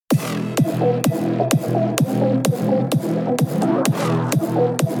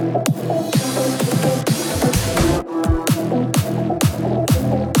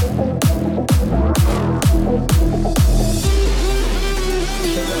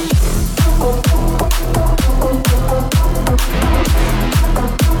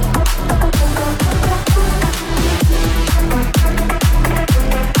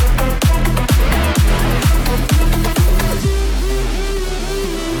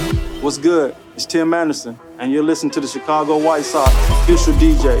What's good? It's Tim Anderson, and you're listening to the Chicago White Sox official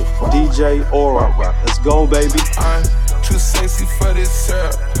DJ, DJ Aura. Let's go, baby. I'm too sexy for this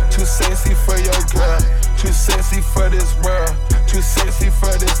syrup, too sexy for your girl, too sexy for this world, too sexy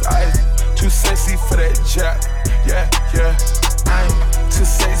for this ice, too sexy for that jack. Yeah, yeah. I'm too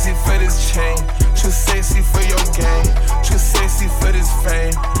sexy for this chain, too sexy for your game, too sexy for this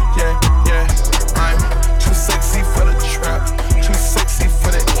fame. Yeah, yeah. I'm too sexy for the trap, too sexy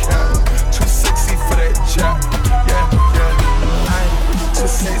for that cap, too sexy for that jack. Yeah, yeah. I'm too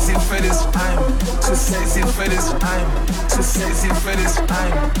sexy for this. I'm too sexy for this. I'm too sexy for this.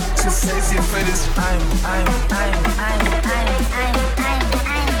 I'm too sexy for this. I'm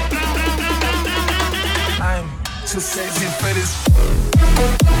too sexy for this.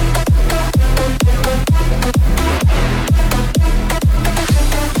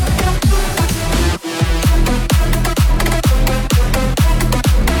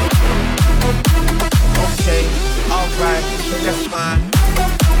 Okay, alright, that's fine.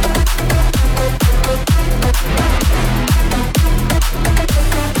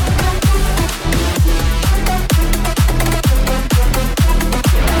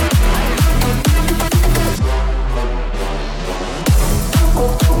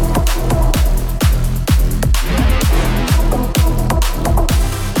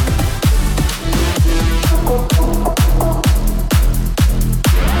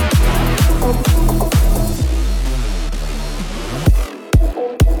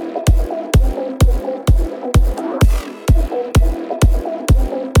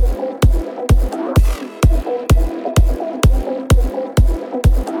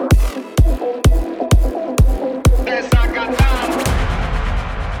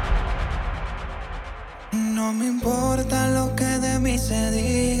 No me importa lo que de mí se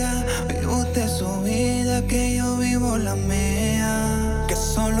diga, vive usted su vida, que yo vivo la mía. Que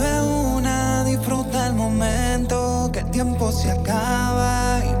solo es una, disfruta el momento, que el tiempo se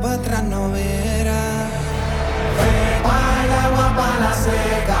acaba y para atrás no verá. Pepa el agua pa' la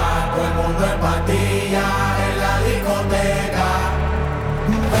seca, todo el mundo en pastilla en la discoteca.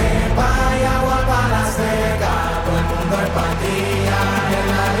 Pepa y agua pa' la seca, todo el mundo en pastilla en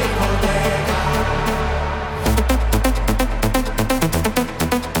la discoteca.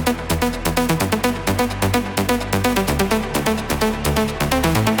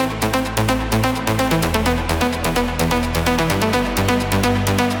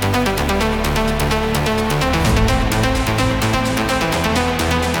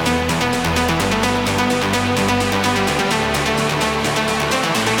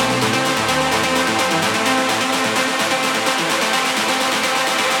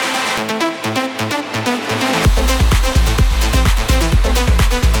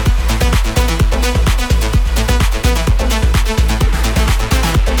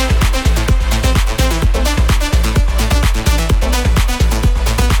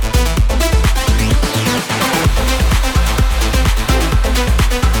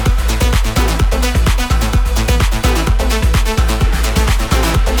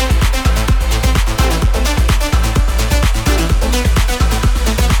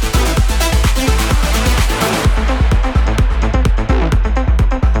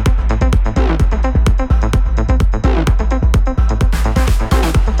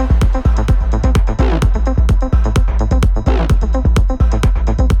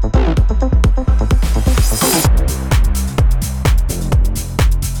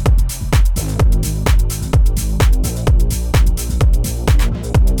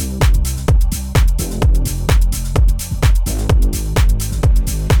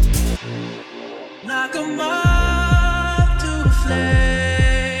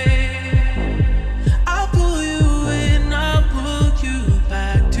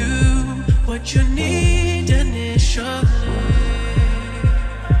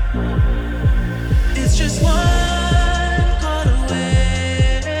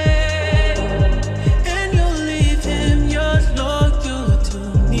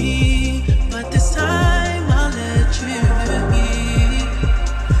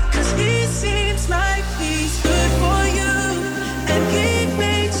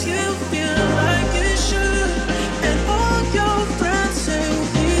 Feel like you should, and all your friends say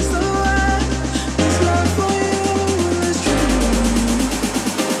he's the one.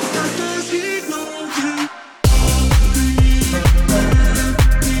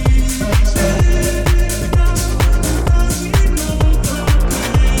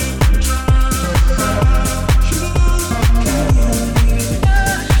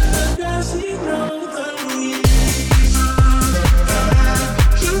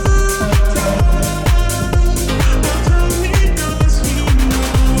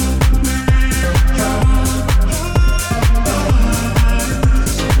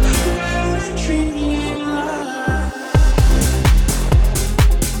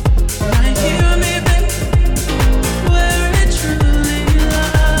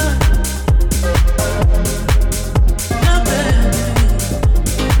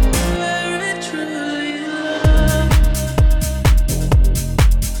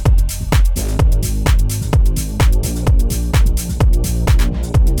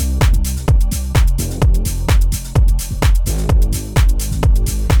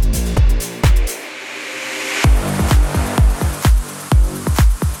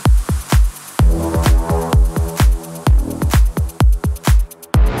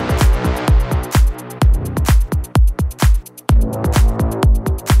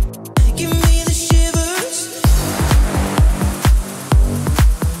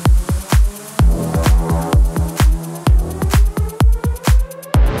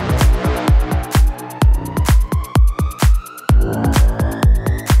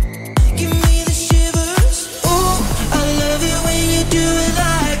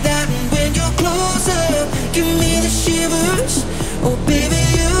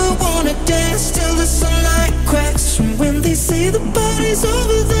 the party's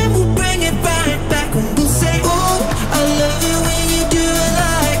over, then we'll bring it right back. And we'll say, ooh, I love it when you do it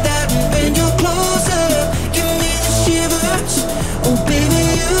like that. And when you're closer, give me the shivers. Oh baby,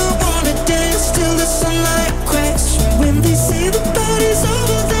 you wanna dance till the sunlight cracks. And when they say the party's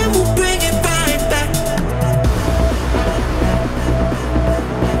over, then we'll bring it right back.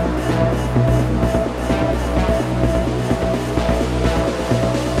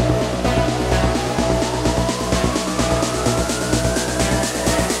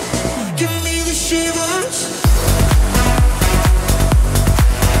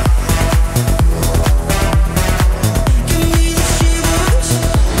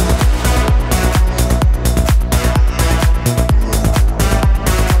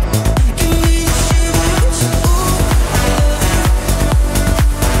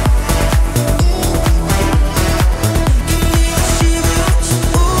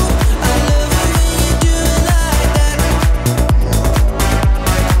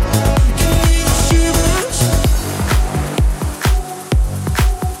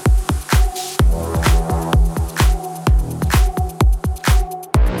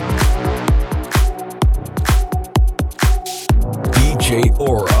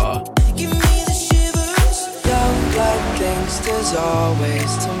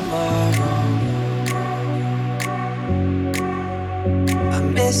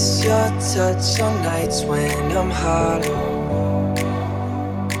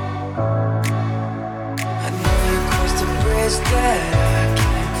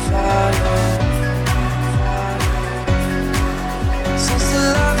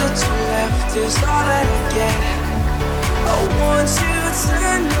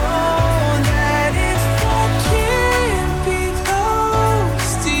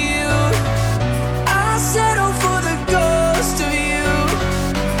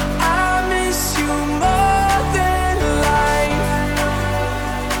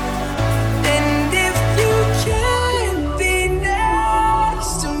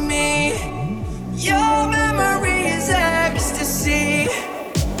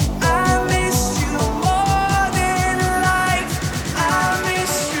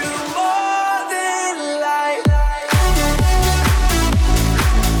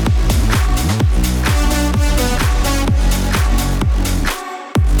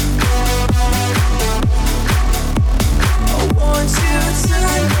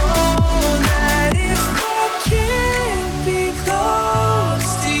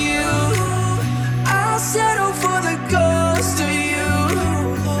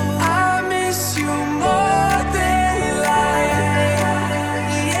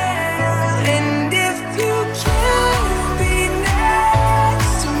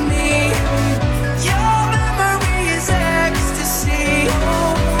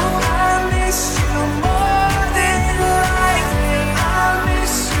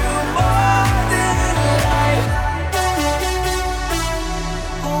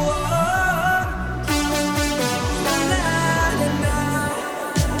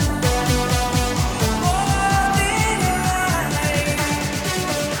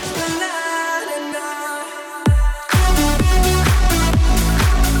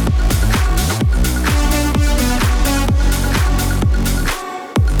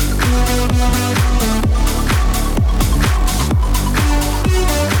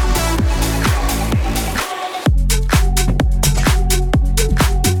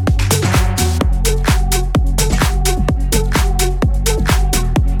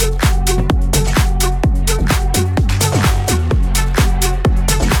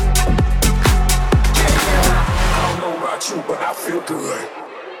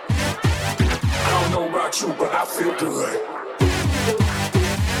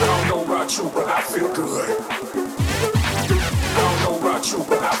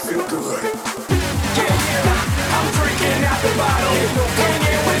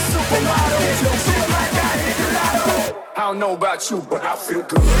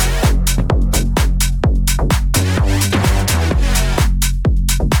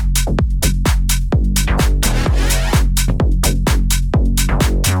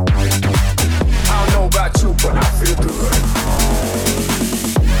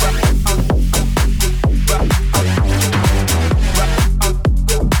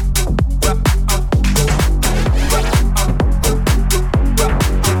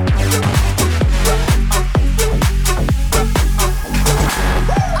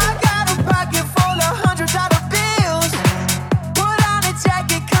 I got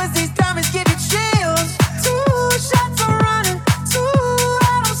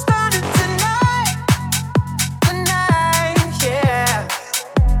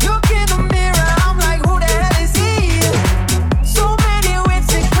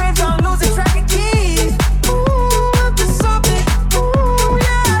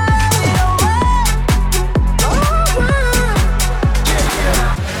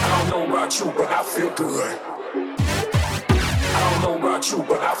about you, but I feel good. I don't know about you,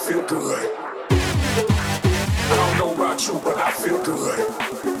 but I feel good. I don't know about you, but I feel good.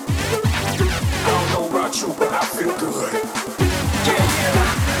 I don't know about you, but I feel good. Yeah,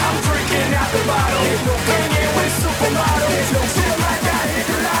 I'm drinking out the bottle. There's no Kanye with supermodel. There's no shit like that in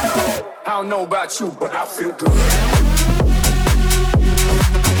the lotto. I don't know about you, but I feel good.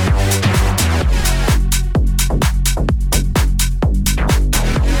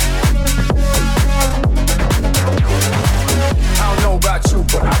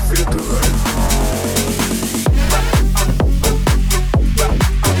 But I feel good.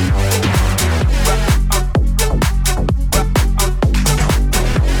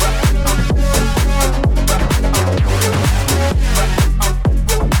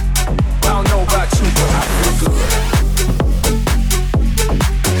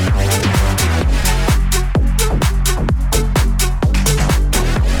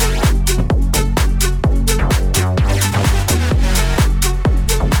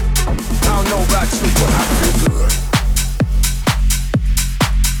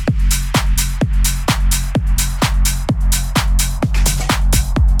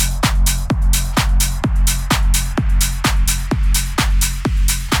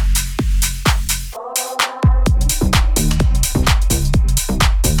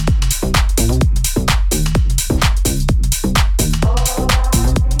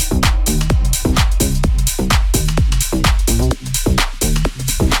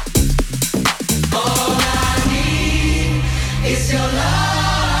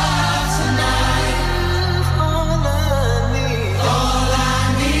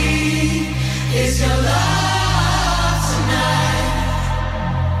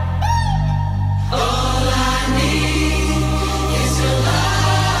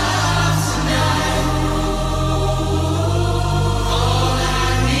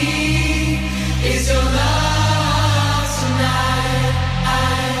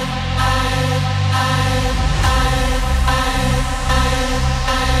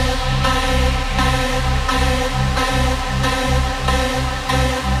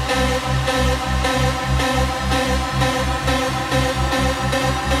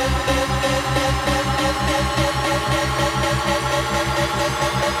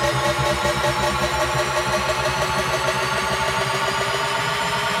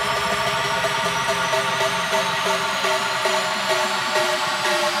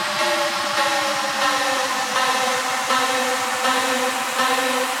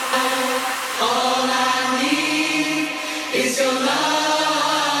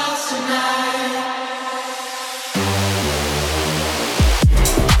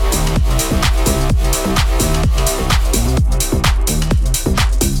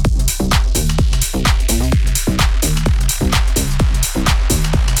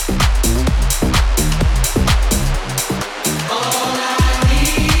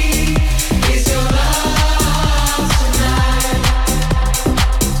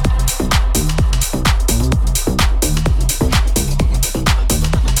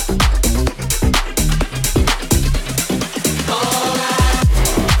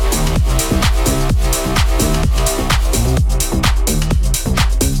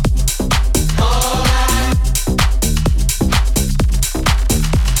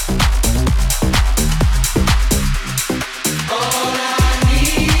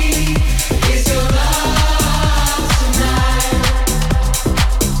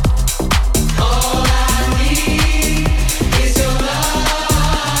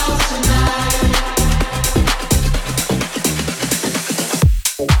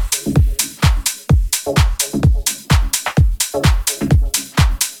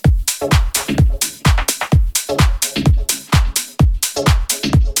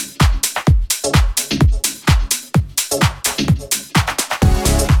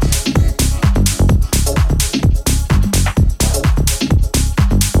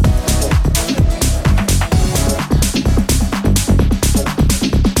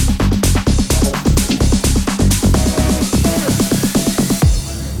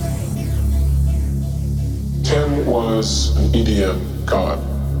 EDM god.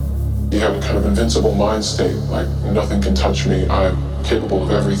 You have a kind of invincible mind state, like nothing can touch me, I'm capable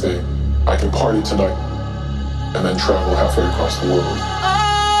of everything. I can party tonight and then travel halfway across the world.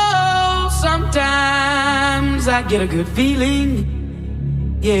 Oh, sometimes I get a good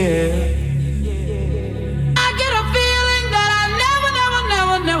feeling, yeah. I get a feeling that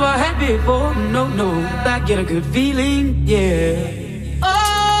I never had before, no. I get a good feeling, yeah.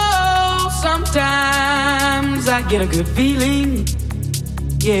 Oh, sometimes I get a good feeling,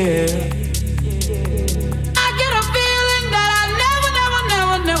 yeah. I get a feeling that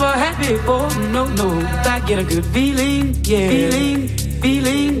I never had that before, no, no. I get a good feeling, yeah. Feeling,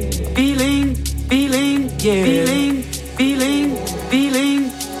 feeling, feeling, feeling, yeah. Feeling, feeling, feeling,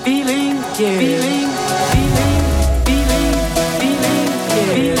 feeling, yeah. Feeling, feeling, feeling, feeling,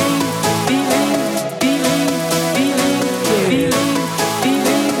 yeah. Feeling, feeling, feeling, feeling, yeah. Feeling, feeling,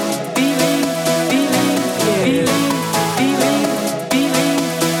 feeling, feeling, yeah. Feeling, feeling, feeling,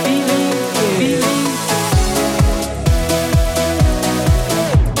 feeling, yeah. Feeling.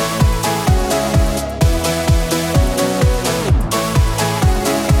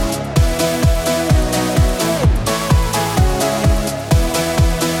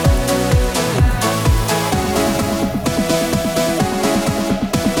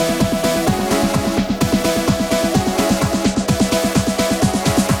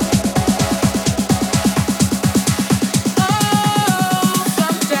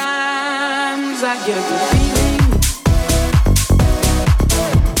 Sometimes I get a good feeling.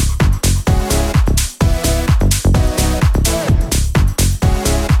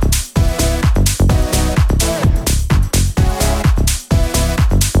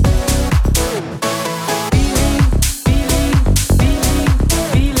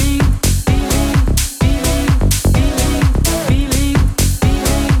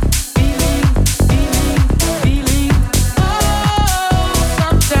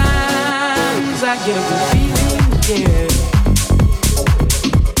 I get a good feeling, yeah.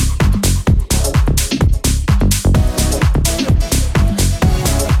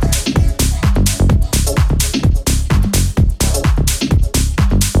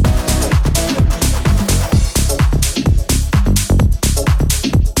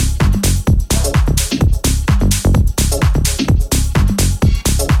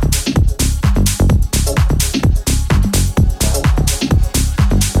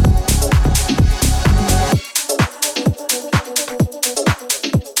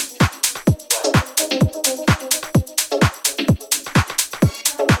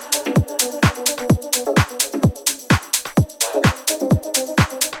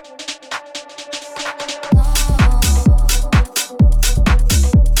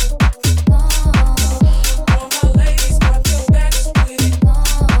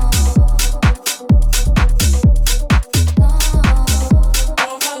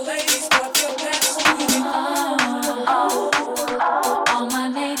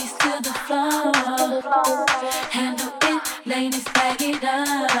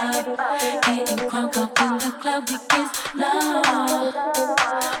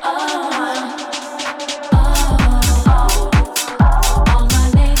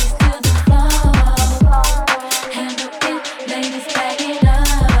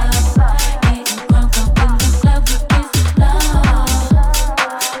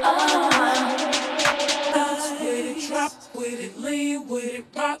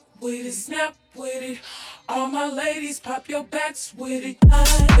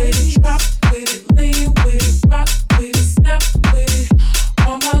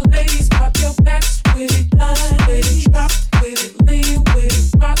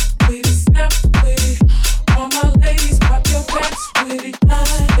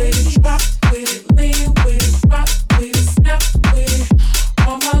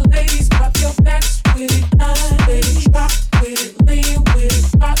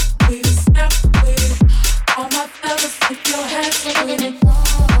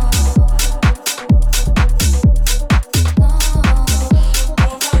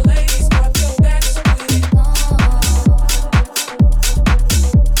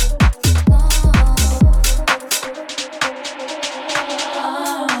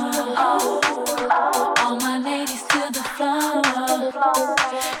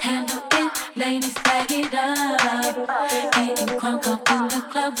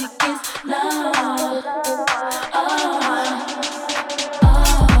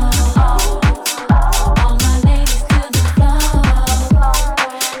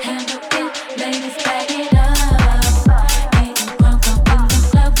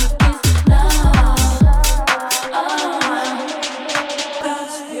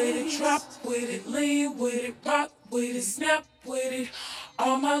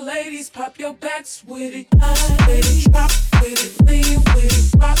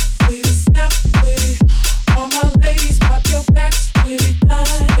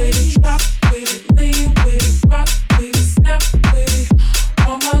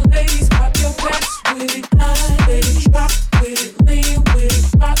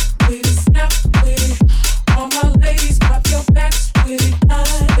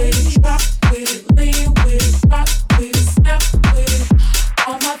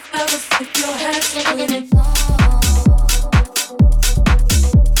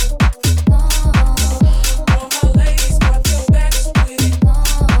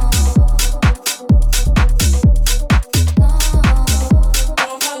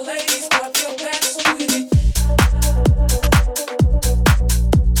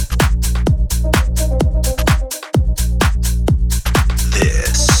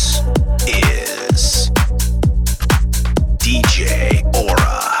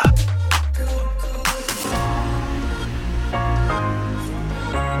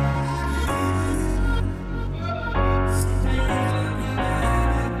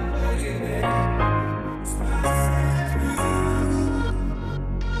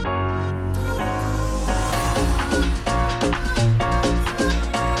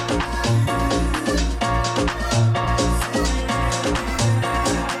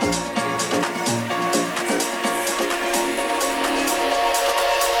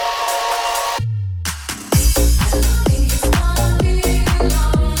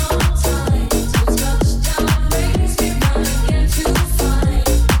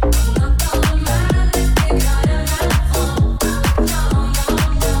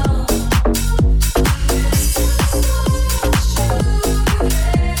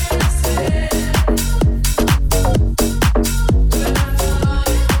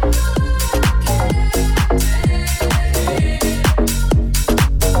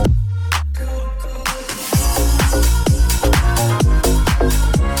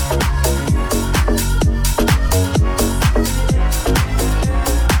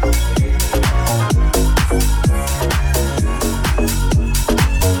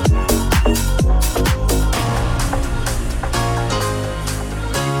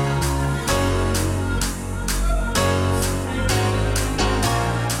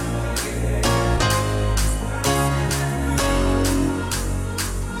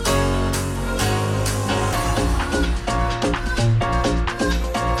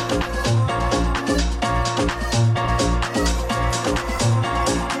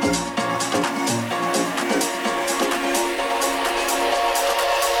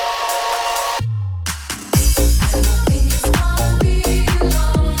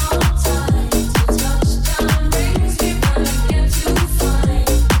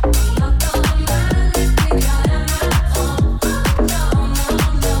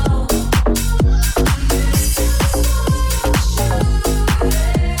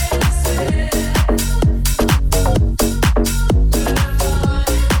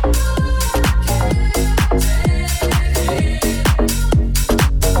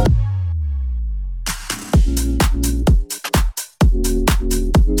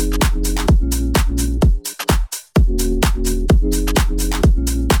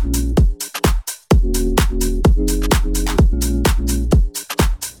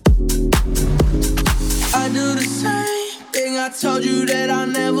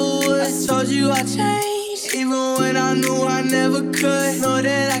 told you I changed, even when I knew I never could. Know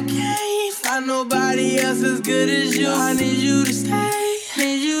that I can't find nobody else as good as you. I need you to stay,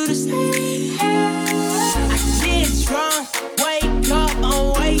 need you to stay. I get drunk, wake up,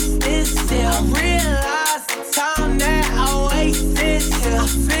 I'm wasted still. I realize the time that I wasted here. I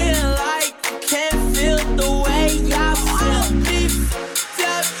feel like I can't feel the way I feel. Be f***ed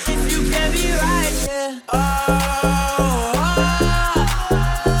up if you can't be right here.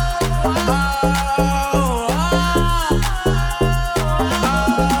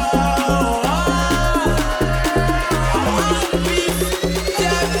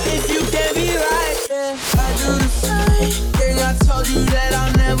 That I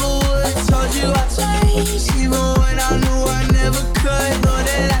never would. Told you I changed, even when I knew I never could. Know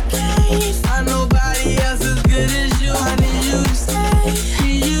that I can't find nobody else as good as you. I need you to stay,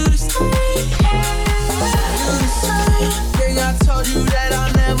 need you to stay. Do the same thing I told you that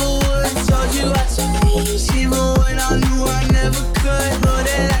I never would. Told you I changed, even when I knew I never could. Know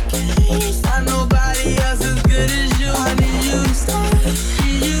that I can't find nobody else as good as you. I need you to stay,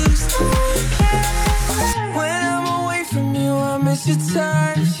 need you to stay. When I'm away from you, I miss your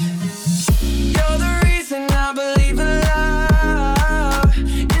touch. You're the reason I believe in love.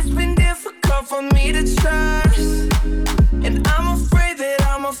 It's been difficult for me to trust, and I'm afraid that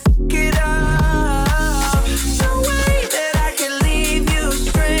I'ma f*** it up. No way that I can leave you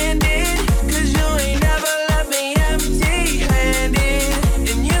stranded, 'cause you ain't never left me empty-handed.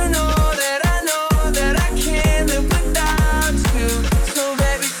 And you know that I can't live without you. So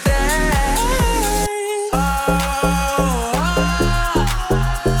baby, stay.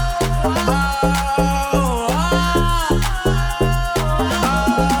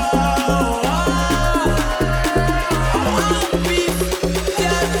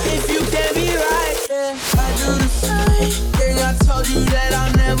 That I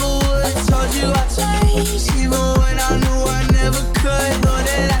never would. Told you I changed, even when I knew I never could. Know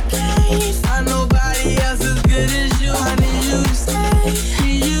that I can't find nobody else as good as you. I need you to stay,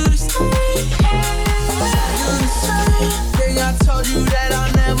 need you to stay. Do the same thing I told you that I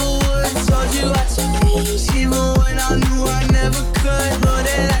never would. Told you I changed, even when